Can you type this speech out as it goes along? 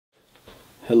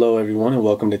Hello everyone and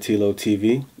welcome to TeeLow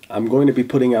TV. I'm going to be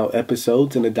putting out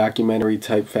episodes in a documentary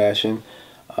type fashion,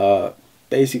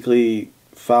 basically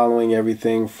following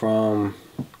everything from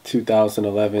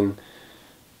 2011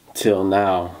 till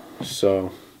now.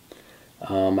 So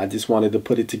I just wanted to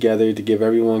put it together to give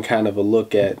everyone kind of a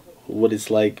look at what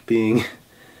it's like being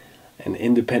an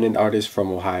independent artist from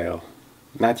Ohio.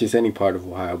 Not just any part of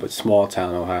Ohio, but small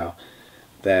town Ohio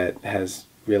that has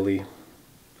really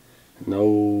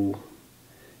no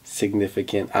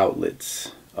significant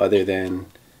outlets other than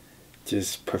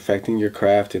just perfecting your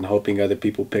craft and hoping other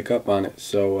people pick up on it.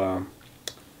 So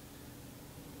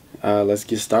let's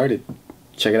get started.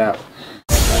 Check it out.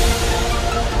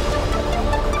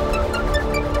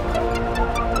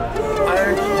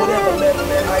 Whatever level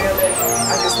that I am at,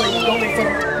 I just let you go me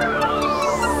from.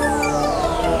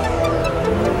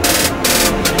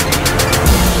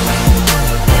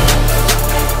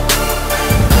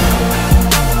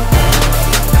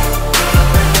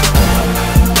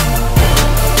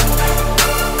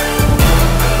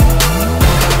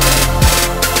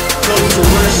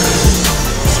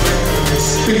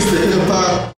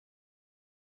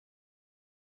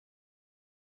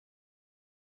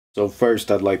 So first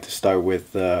I'd like to start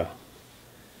with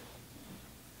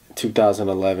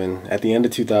 2011. At the end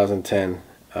of 2010,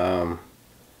 I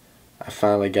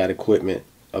finally got equipment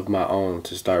of my own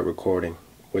to start recording,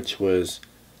 which was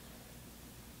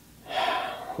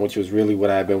really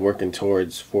what I've been working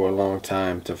towards for a long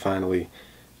time, to finally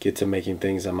get to making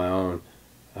things on my own.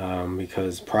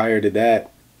 Because prior to that,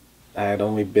 I had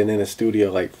only been in a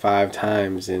studio like 5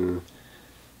 times in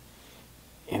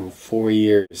 4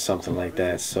 years, something like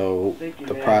that. So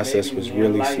the process was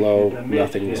really slow.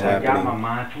 Nothing was happening.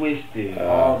 I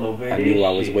knew I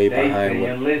was way behind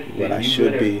what I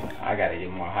should be. I gotta get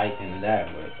more hype into that,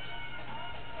 but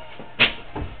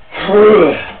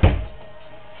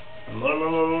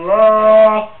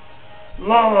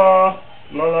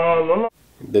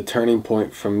The turning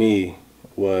point for me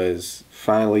was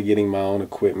finally getting my own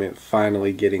equipment,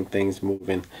 finally getting things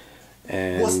moving,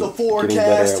 and What's the getting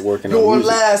better at working on Your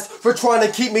music. last for trying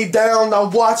to keep me down. Now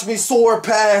watch me soar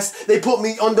past. They put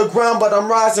me underground, but I'm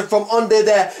rising from under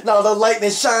that. Now the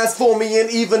lightning shines for me, and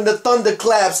even the thunder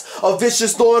claps. A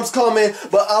vicious storm's coming,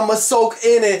 but I'ma soak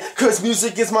in it, cause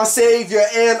music is my savior,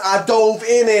 and I dove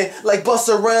in it like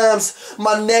Busta Rhymes.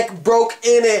 My neck broke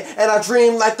in it, and I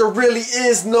dream like there really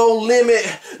is no limit,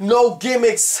 no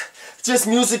gimmicks. Just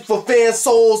music for fan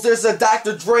souls. There's a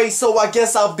Dr. Dre, so I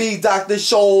guess I'll be Dr.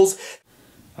 Scholes.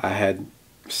 I had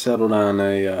settled on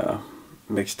a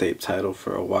mixtape title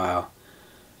for a while.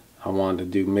 I wanted to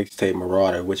do Mixtape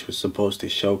Marauder, which was supposed to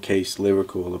showcase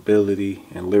lyrical ability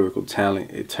and lyrical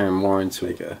talent. It turned more into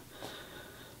like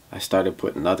I started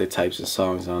putting other types of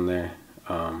songs on there.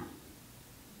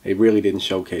 It really didn't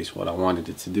showcase what I wanted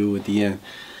it to do at the end,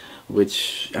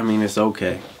 which, I mean, it's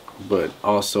okay. But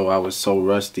also I was so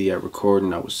rusty at recording.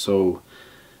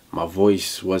 My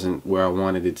voice wasn't where I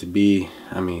wanted it to be.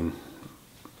 I mean,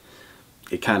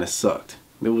 it kind of sucked.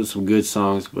 There was some good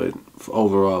songs, but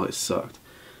overall it sucked.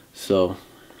 So,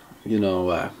 you know,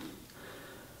 I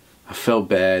felt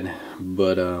bad,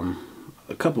 but a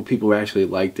couple people actually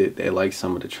liked it. They liked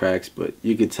some of the tracks, but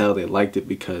you could tell they liked it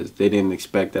because they didn't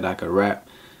expect that I could rap,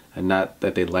 and not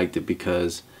that they liked it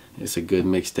because it's a good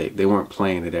mixtape. They weren't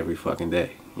playing it every fucking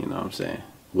day, you know what I'm saying?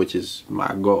 Which is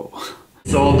my goal.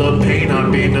 It's all the pain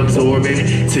I've been absorbing.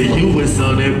 To you it's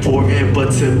unimportant,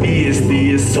 but to me it's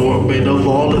the assortment of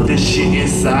all of this shit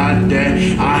inside that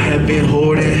I have been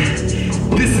hoarding.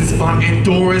 This is my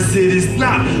endurance, it is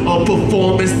not a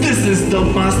performance. This is the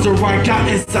monster I got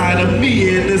inside of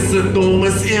me, and it's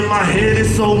enormous. In my head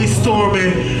it's always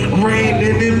storming,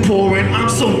 raining and pouring. I'm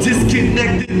so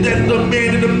disconnected that the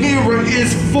man in the mirror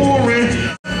is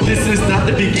foreign. This is not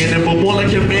the beginning, but more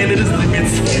like a man at his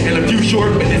limits. In a few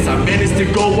short minutes, I managed to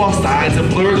go off sides and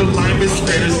blur the line with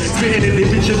spinners. Spitting an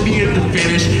image of me at the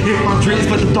finish. In my dreams,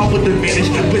 but the thought would diminish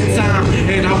with time,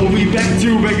 and I will be back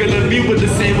to regular me with the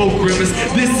same old grimace.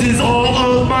 This is all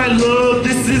of my love.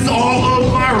 This is all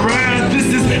of my wrath. This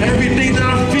is everything that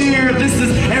I fear. This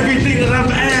is everything that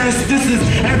I've asked. This is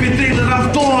everything that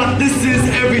I've thought. This is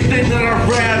everything that I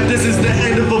rap. This is the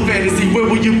end of a fantasy. Where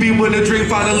will you be when the dream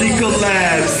finally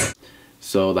collapses?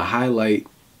 So the highlight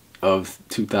of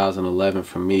 2011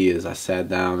 for me is I sat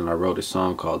down and I wrote a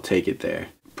song called Take It There,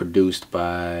 produced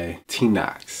by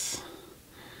T-Nox.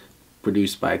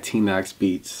 Produced by T-Nox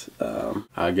Beats.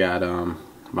 I got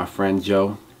my friend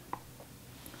Joe.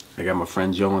 I got my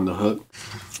friend Joe on the hook.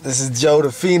 This is Joe the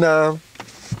Phenom,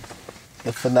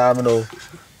 the phenomenal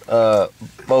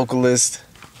vocalist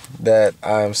that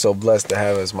I am so blessed to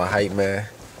have as my hype man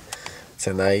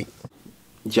tonight.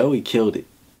 Joey killed it.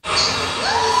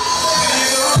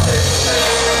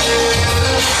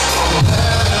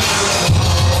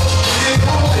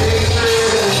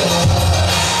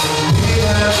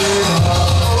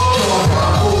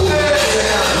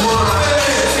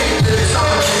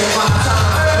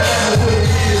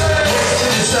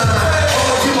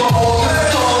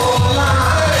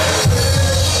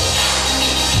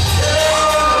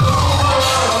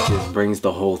 Brings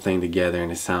the whole thing together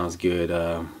and it sounds good.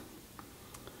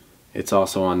 It's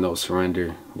also on No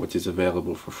Surrender, which is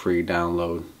available for free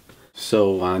download.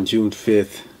 So on June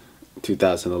 5th,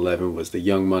 2011 was the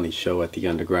Young Money show at the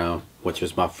Underground, which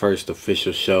was my first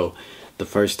official show. The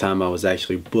first time I was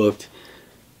actually booked.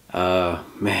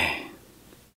 Man.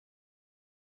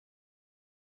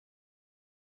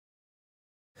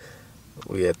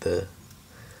 We at the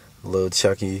Lil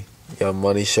Chucky Young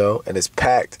Money show and it's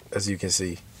packed, as you can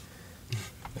see.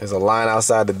 There's a line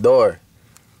outside the door.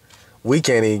 We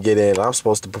can't even get in. I'm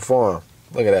supposed to perform.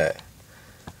 Look at that.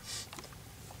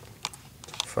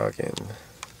 Fucking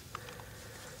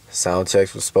sound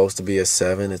checks was supposed to be at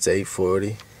 7. It's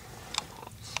 8:40.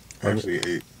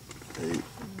 Actually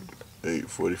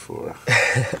 8:44.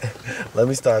 Let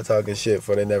me start talking shit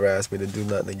before they never ask me to do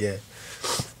nothing again.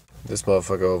 This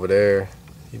motherfucker over there,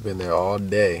 he been there all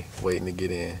day waiting to get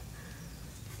in.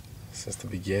 Since the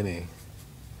beginning.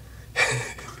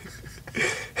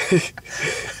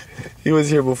 He was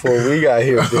here before we got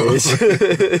here, bitch.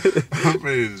 I'm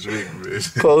ready to drink,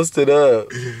 bitch. Posted up.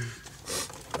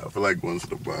 I feel like going to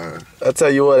the bar. I'll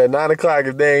tell you what, at 9 o'clock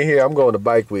if they ain't here, I'm going to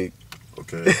bike week.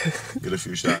 Okay, get a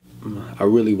few shots. I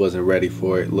really wasn't ready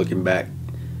for it. Looking back,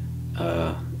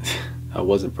 I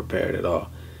wasn't prepared at all.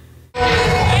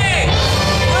 Hey!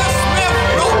 Will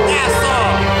Smith wrote that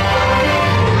song!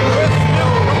 Will Smith wrote that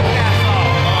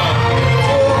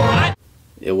song!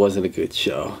 It wasn't a good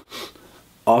show.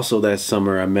 Also that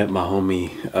summer I met my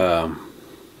homie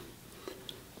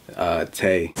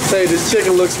Tay. Tay, this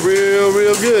chicken looks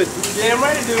real good. Damn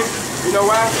right it do. You know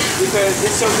why? Because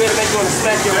it's so good to make you want to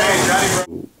smack your ass.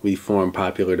 We formed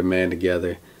Popular Demand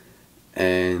together,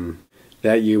 and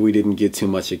that year we didn't get too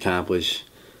much accomplished.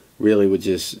 Really, we're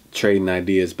just trading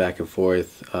ideas back and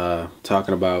forth,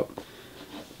 talking about,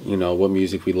 you know, what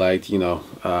music we liked. You know,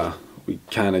 we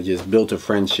kind of just built a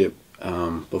friendship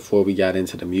before we got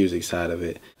into the music side of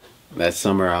it. That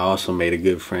summer, I also made a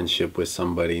good friendship with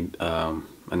somebody,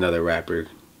 another rapper,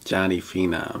 Johnny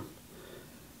Phenom.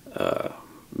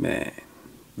 Man,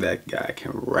 that guy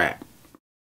can rap.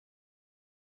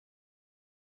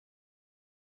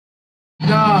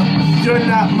 Nah, you're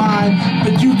not mine,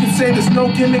 but you can say there's no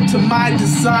gimmick to my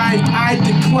design. I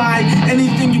decline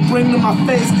anything you bring to my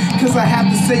face, cause I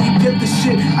have to say you get the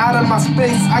shit out of my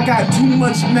space. I got too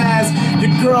much mass,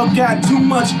 your girl got too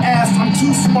much ass. I'm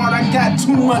too smart, I got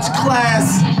too much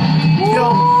class.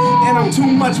 Yo, and I'm too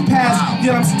much past,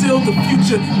 yet I'm still the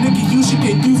future. Nigga, you should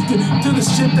get used to the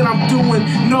shit that I'm doing.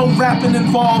 No rapping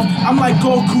involved, I'm like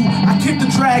Goku, I kick the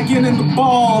dragon in the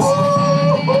balls.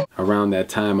 Around that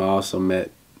time, I also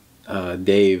met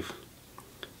Dave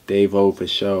O for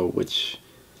Show, which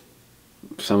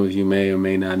some of you may or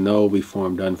may not know. We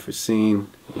formed Unforeseen.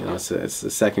 You know, it's the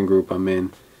second group I'm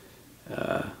in.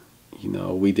 You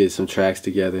know, we did some tracks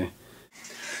together.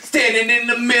 Standing in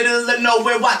the middle of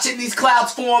nowhere, watching these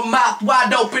clouds form, mouth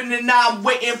wide open, and I'm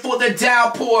waiting for the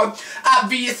downpour.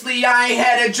 Obviously, I ain't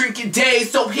had a drink in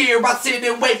days, so here I sit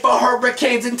and wait for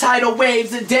hurricanes and tidal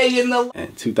waves. A day in the...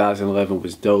 And 2011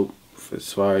 was dope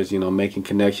as far as, you know, making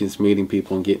connections, meeting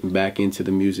people, and getting back into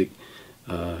the music,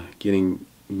 getting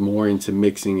more into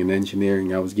mixing and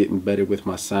engineering. I was getting better with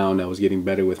my sound. I was getting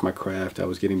better with my craft. I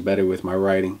was getting better with my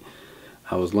writing.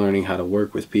 I was learning how to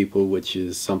work with people, which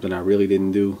is something I really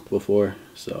didn't do before.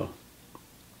 So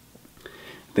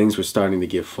things were starting to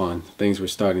get fun. Things were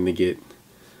starting to get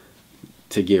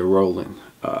rolling.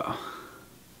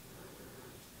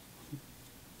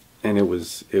 And it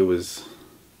was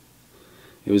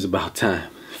about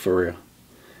time, for real.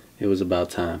 It was about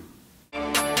time. Your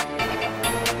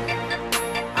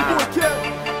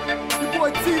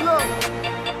boy TeeLow.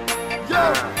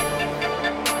 Yo.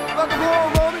 Rock and roll,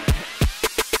 Ronnie.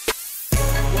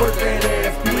 Work that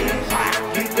ass, bitch.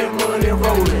 Get that money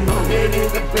rolling. Head in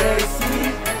the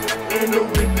backseat, in the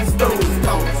whipping stones.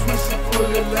 Switch it full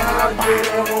of loud, yeah,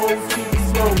 that whole keep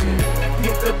smoking.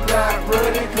 Get the block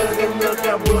running, cause them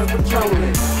lookout boys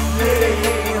patrolling. Yeah, they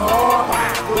hating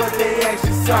hard, but they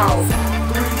actually soft.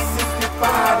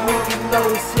 365, niggas no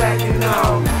slacking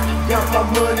off. Got my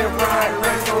money right,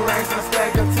 racks on racks, I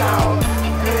stack a tall.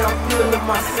 And I'm feeling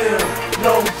myself,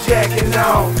 no jacking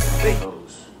off.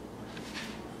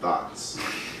 Thoughts.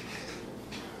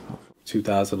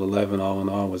 2011 all in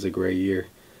all was a great year.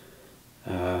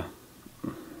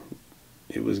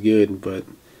 It was good, but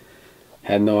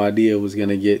had no idea it was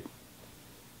gonna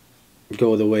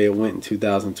go the way it went in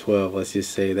 2012. Let's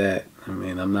just say that. I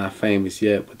mean, I'm not famous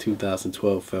yet, but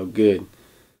 2012 felt good.